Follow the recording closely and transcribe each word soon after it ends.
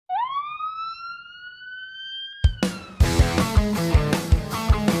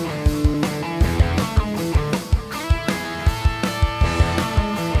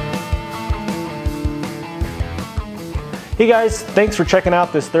Hey guys, thanks for checking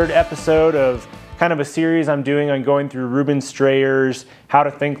out this third episode of kind of a series I'm doing on going through Ruben Strayer's How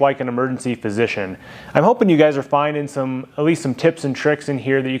to Think Like an Emergency Physician. I'm hoping you guys are finding at least some tips and tricks in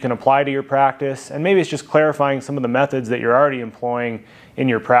here that you can apply to your practice, and maybe it's just clarifying some of the methods that you're already employing in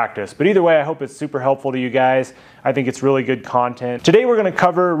your practice. But either way, I hope it's super helpful to you guys. I think it's really good content. Today we're going to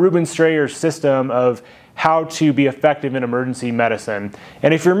cover Ruben Strayer's system of how to be effective in emergency medicine.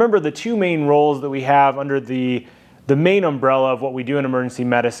 And if you remember, the two main roles that we have under the main umbrella of what we do in emergency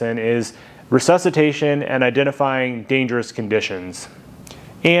medicine is resuscitation and identifying dangerous conditions.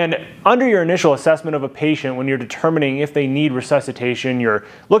 And under your initial assessment of a patient, when you're determining if they need resuscitation, you're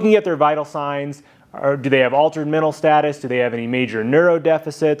looking at their vital signs. Do they have altered mental status? Do they have any major neuro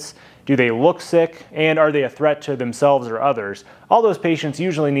deficits? Do they look sick? And are they a threat to themselves or others? All those patients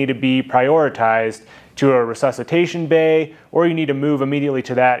usually need to be prioritized to a resuscitation bay, or you need to move immediately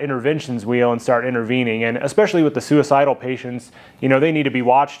to that interventions wheel and start intervening. And especially with the suicidal patients, they need to be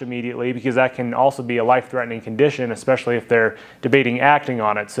watched immediately because that can also be a life-threatening condition, especially if they're debating acting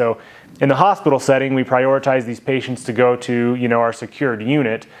on it. So in the hospital setting, we prioritize these patients to go to, our secured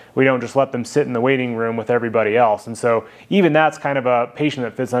unit. We don't just let them sit in the waiting room with everybody else. And so even that's kind of a patient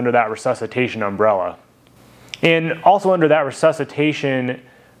that fits under that resuscitation umbrella. And also under that resuscitation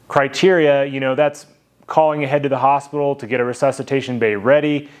criteria, that's calling ahead to the hospital to get a resuscitation bay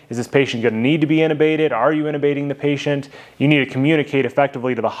ready. Is this patient going to need to be intubated? Are you intubating the patient? You need to communicate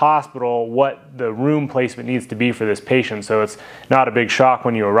effectively to the hospital what the room placement needs to be for this patient, so it's not a big shock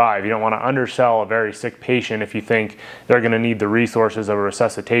when you arrive. You don't want to undersell a very sick patient if you think they're going to need the resources of a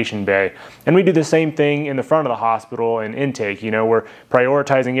resuscitation bay. And we do the same thing in the front of the hospital in intake. We're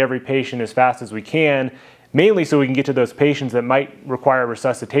prioritizing every patient as fast as we can, mainly so we can get to those patients that might require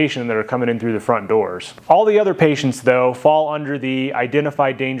resuscitation that are coming in through the front doors. All the other patients, though, fall under the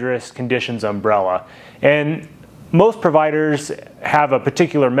Identify Dangerous Conditions umbrella. And most providers have a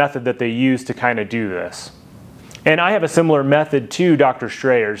particular method that they use to kind of do this. And I have a similar method to Dr.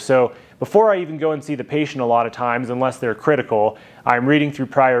 Strayer's. So before I even go and see the patient, a lot of times, unless they're critical, I'm reading through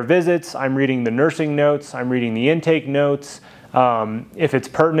prior visits, I'm reading the nursing notes, I'm reading the intake notes. If it's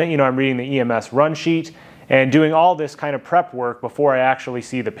pertinent, I'm reading the EMS run sheet, and doing all this kind of prep work before I actually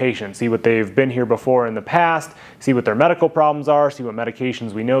see the patient, see what they've been here before in the past, see what their medical problems are, see what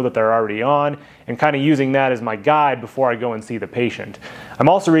medications we know that they're already on, and kind of using that as my guide before I go and see the patient. I'm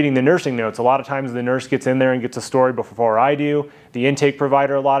also reading the nursing notes. A lot of times the nurse gets in there and gets a story before I do. The intake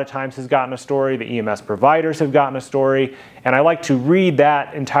provider a lot of times has gotten a story. The EMS providers have gotten a story. And I like to read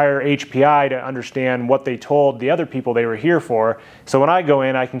that entire HPI to understand what they told the other people they were here for. So when I go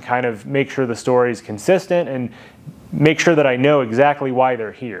in, I can kind of make sure the story is consistent and make sure that I know exactly why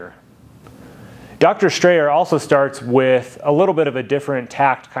they're here. Dr. Strayer also starts with a little bit of a different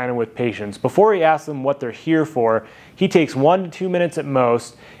tact kind of with patients. Before he asks them what they're here for, he takes 1 to 2 minutes at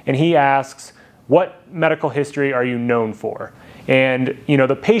most and he asks, what medical history are you known for? And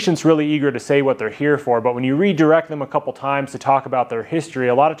the patient's really eager to say what they're here for, but when you redirect them a couple times to talk about their history,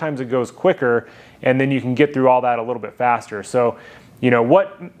 a lot of times it goes quicker and then you can get through all that a little bit faster. So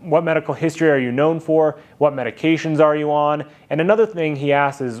what medical history are you known for? What medications are you on? And another thing he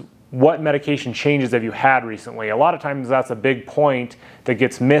asks is, what medication changes have you had recently? A lot of times that's a big point that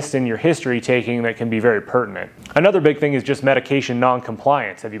gets missed in your history taking that can be very pertinent. Another big thing is just medication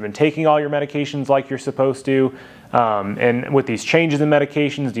non-compliance. Have you been taking all your medications like you're supposed to? And with these changes in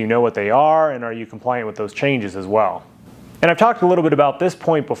medications, do you know what they are? And are you compliant with those changes as well? And I've talked a little bit about this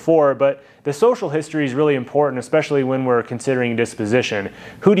point before, but the social history is really important, especially when we're considering disposition.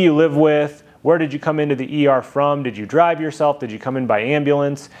 Who do you live with? Where did you come into the ER from? Did you drive yourself? Did you come in by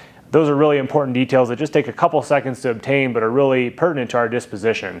ambulance? Those are really important details that just take a couple seconds to obtain but are really pertinent to our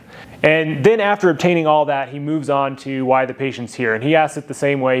disposition. And then after obtaining all that, he moves on to why the patient's here. And he asks it the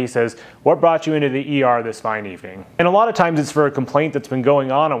same way. He says, what brought you into the ER this fine evening? And a lot of times it's for a complaint that's been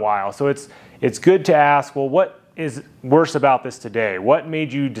going on a while. So it's good to ask, well, what is worse about this today? What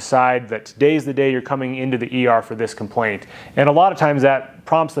made you decide that today's the day you're coming into the ER for this complaint? And a lot of times that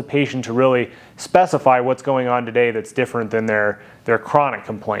prompts the patient to really specify what's going on today that's different than their chronic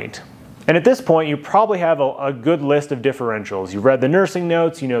complaint. And at this point, you probably have a good list of differentials. You've read the nursing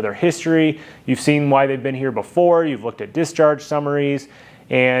notes, you know their history, you've seen why they've been here before, you've looked at discharge summaries,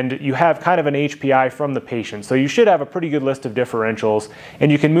 and you have kind of an HPI from the patient. So you should have a pretty good list of differentials, and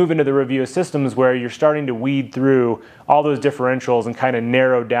you can move into the review of systems where you're starting to weed through all those differentials and kind of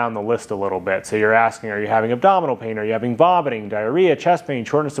narrow down the list a little bit. So you're asking, are you having abdominal pain? Are you having vomiting, diarrhea, chest pain,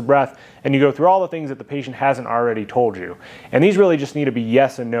 shortness of breath? And you go through all the things that the patient hasn't already told you. And these really just need to be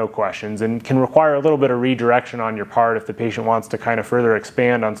yes and no questions and can require a little bit of redirection on your part if the patient wants to kind of further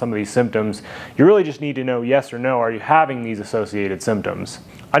expand on some of these symptoms. You really just need to know yes or no, are you having these associated symptoms?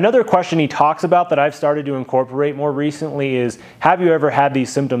 Another question he talks about that I've started to incorporate more recently is, have you ever had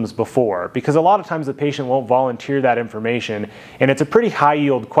these symptoms before? Because a lot of times the patient won't volunteer that information, and it's a pretty high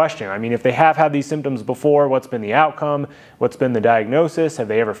yield question. I mean, if they have had these symptoms before, what's been the outcome? What's been the diagnosis? Have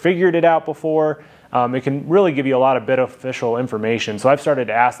they ever figured it out before? It can really give you a lot of beneficial information. So I've started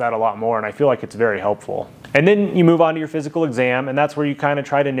to ask that a lot more, and I feel like it's very helpful. And then you move on to your physical exam, and that's where you kind of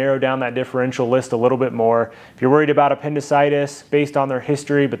try to narrow down that differential list a little bit more. If you're worried about appendicitis based on their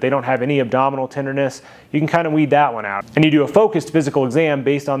history, but they don't have any abdominal tenderness, you can kind of weed that one out. And you do a focused physical exam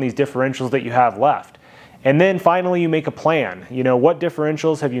based on these differentials that you have left. And then finally, you make a plan. You know, what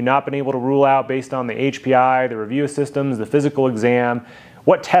differentials have you not been able to rule out based on the HPI, the review of systems, the physical exam?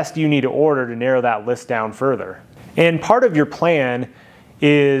 What tests do you need to order to narrow that list down further? And part of your plan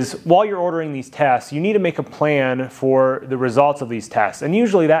is, while you're ordering these tests, you need to make a plan for the results of these tests. And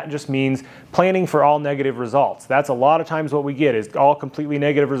usually that just means planning for all negative results. That's a lot of times what we get is all completely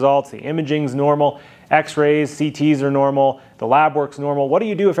negative results. The imaging's normal, X-rays, CTs are normal, the lab work's normal. What do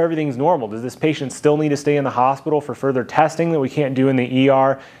you do if everything's normal? Does this patient still need to stay in the hospital for further testing that we can't do in the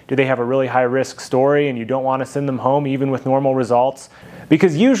ER? Do they have a really high risk story and you don't want to send them home even with normal results?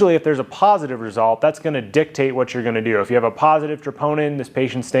 Because usually if there's a positive result, that's going to dictate what you're going to do. If you have a positive troponin, this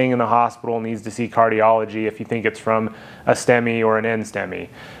patient's staying in the hospital, needs to see cardiology if you think it's from a STEMI or an NSTEMI.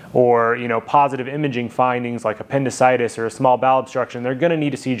 Or, you know, positive imaging findings like appendicitis or a small bowel obstruction, they're going to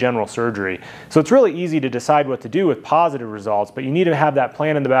need to see general surgery. So it's really easy to decide what to do with positive results, but you need to have that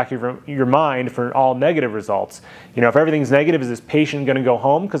plan in the back of your mind for all negative results. You know, if everything's negative, is this patient going to go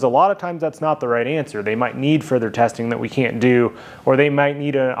home? Because a lot of times that's not the right answer. They might need further testing that we can't do, or they might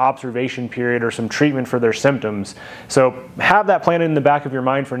need an observation period or some treatment for their symptoms. So have that plan in the back of your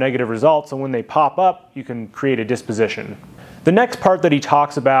mind for negative results, so when they pop up, you can create a disposition. The next part that he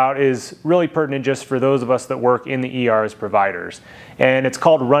talks about is really pertinent just for those of us that work in the ER as providers, and it's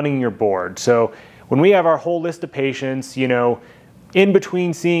called running your board. So when we have our whole list of patients, you know, in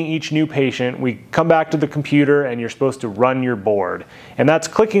between seeing each new patient, we come back to the computer and you're supposed to run your board. And that's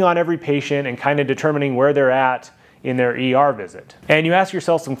clicking on every patient and kind of determining where they're at in their ER visit. And you ask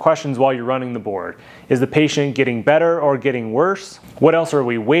yourself some questions while you're running the board. Is the patient getting better or getting worse? What else are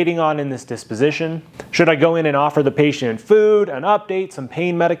we waiting on in this disposition? Should I go in and offer the patient food, an update, some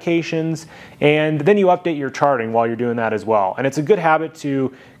pain medications? And then you update your charting while you're doing that as well. And it's a good habit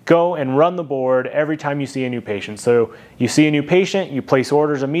to go and run the board every time you see a new patient. So you see a new patient, you place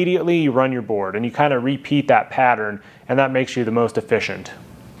orders immediately, you run your board, and you kind of repeat that pattern, and that makes you the most efficient.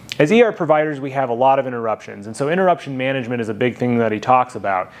 As ER providers, we have a lot of interruptions, and so interruption management is a big thing that he talks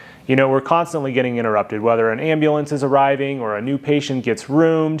about. You know, we're constantly getting interrupted, whether an ambulance is arriving or a new patient gets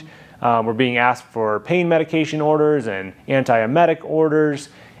roomed. We're being asked for pain medication orders and antiemetic orders,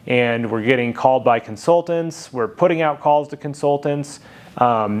 and we're getting called by consultants. We're putting out calls to consultants.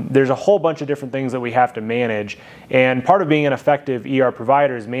 There's a whole bunch of different things that we have to manage, and part of being an effective ER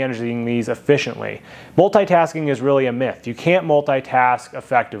provider is managing these efficiently. Multitasking is really a myth. You can't multitask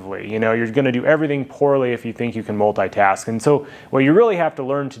effectively. You know, you're going to do everything poorly if you think you can multitask. And so what you really have to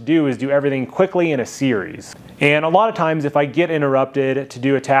learn to do is do everything quickly in a series. And a lot of times if I get interrupted to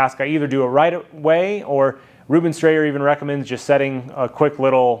do a task, I either do it right away, or Ruben Strayer even recommends just setting a quick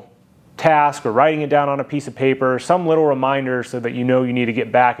little task or writing it down on a piece of paper, some little reminder so that you know you need to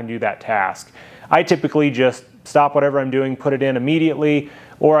get back and do that task. I typically just stop whatever I'm doing, put it in immediately,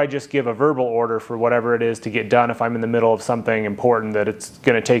 or I just give a verbal order for whatever it is to get done if I'm in the middle of something important that it's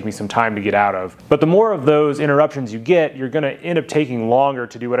going to take me some time to get out of. But the more of those interruptions you get, you're going to end up taking longer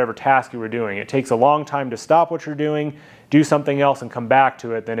to do whatever task you were doing. It takes a long time to stop what you're doing, do something else, and come back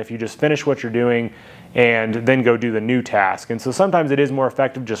to it than if you just finish what you're doing and then go do the new task. And so sometimes it is more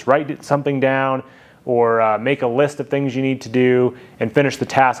effective just write something down or make a list of things you need to do and finish the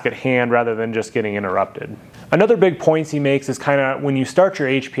task at hand rather than just getting interrupted. Another big point he makes is kind of when you start your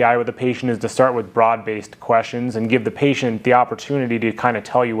HPI with a patient is to start with broad-based questions and give the patient the opportunity to kind of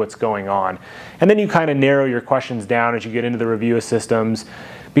tell you what's going on. And then you kind of narrow your questions down as you get into the review of systems,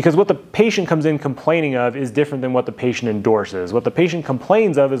 because what the patient comes in complaining of is different than what the patient endorses. What the patient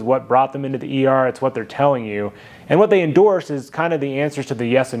complains of is what brought them into the ER, it's what they're telling you. And what they endorse is kind of the answers to the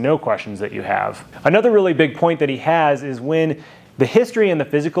yes and no questions that you have. Another really big point that he has is when The history and the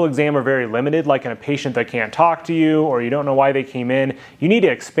physical exam are very limited, like in a patient that can't talk to you or you don't know why they came in. You need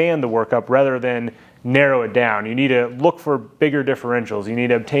to expand the workup rather than narrow it down. You need to look for bigger differentials. You need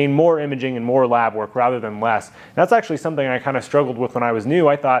to obtain more imaging and more lab work rather than less. And that's actually something I kind of struggled with when I was new.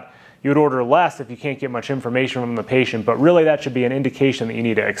 I thought you would order less if you can't get much information from the patient, but really that should be an indication that you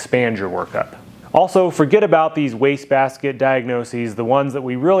need to expand your workup. Also, forget about these wastebasket diagnoses, the ones that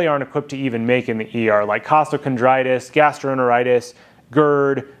we really aren't equipped to even make in the ER, like costochondritis, gastroenteritis,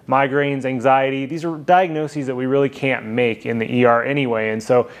 GERD, migraines, anxiety. These are diagnoses that we really can't make in the ER anyway, and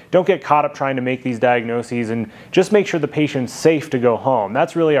so don't get caught up trying to make these diagnoses, and just make sure the patient's safe to go home.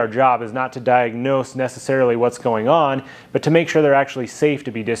 That's really our job, is not to diagnose necessarily what's going on, but to make sure they're actually safe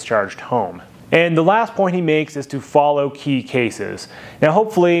to be discharged home. And the last point he makes is to follow key cases. Now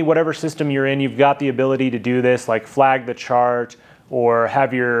hopefully whatever system you're in, you've got the ability to do this, like flag the chart or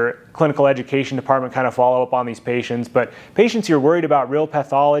have your clinical education department kind of follow up on these patients. But patients you're worried about real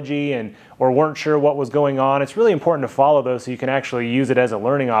pathology or weren't sure what was going on, it's really important to follow those so you can actually use it as a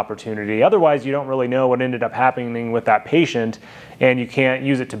learning opportunity. Otherwise you don't really know what ended up happening with that patient and you can't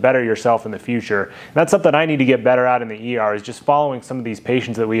use it to better yourself in the future. And that's something I need to get better at in the ER, is just following some of these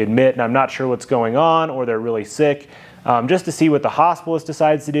patients that we admit and I'm not sure what's going on or they're really sick, just to see what the hospitalist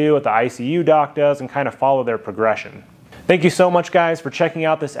decides to do, what the ICU doc does, and kind of follow their progression. Thank you so much, guys, for checking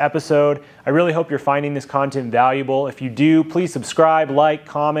out this episode. I really hope you're finding this content valuable. If you do, please subscribe, like,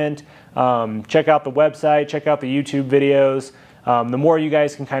 comment, check out the website, check out the YouTube videos. The more you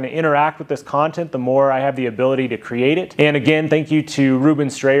guys can kind of interact with this content, the more I have the ability to create it. And again, thank you to Ruben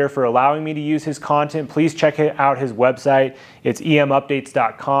Strayer for allowing me to use his content. Please check out his website. It's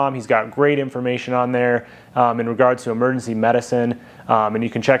emupdates.com. He's got great information on there in regards to emergency medicine. And you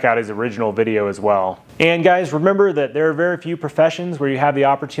can check out his original video as well. And guys, remember that there are very few professions where you have the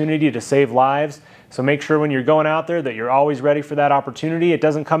opportunity to save lives. So make sure when you're going out there that you're always ready for that opportunity. It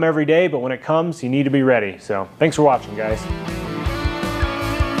doesn't come every day, but when it comes, you need to be ready. So thanks for watching, guys.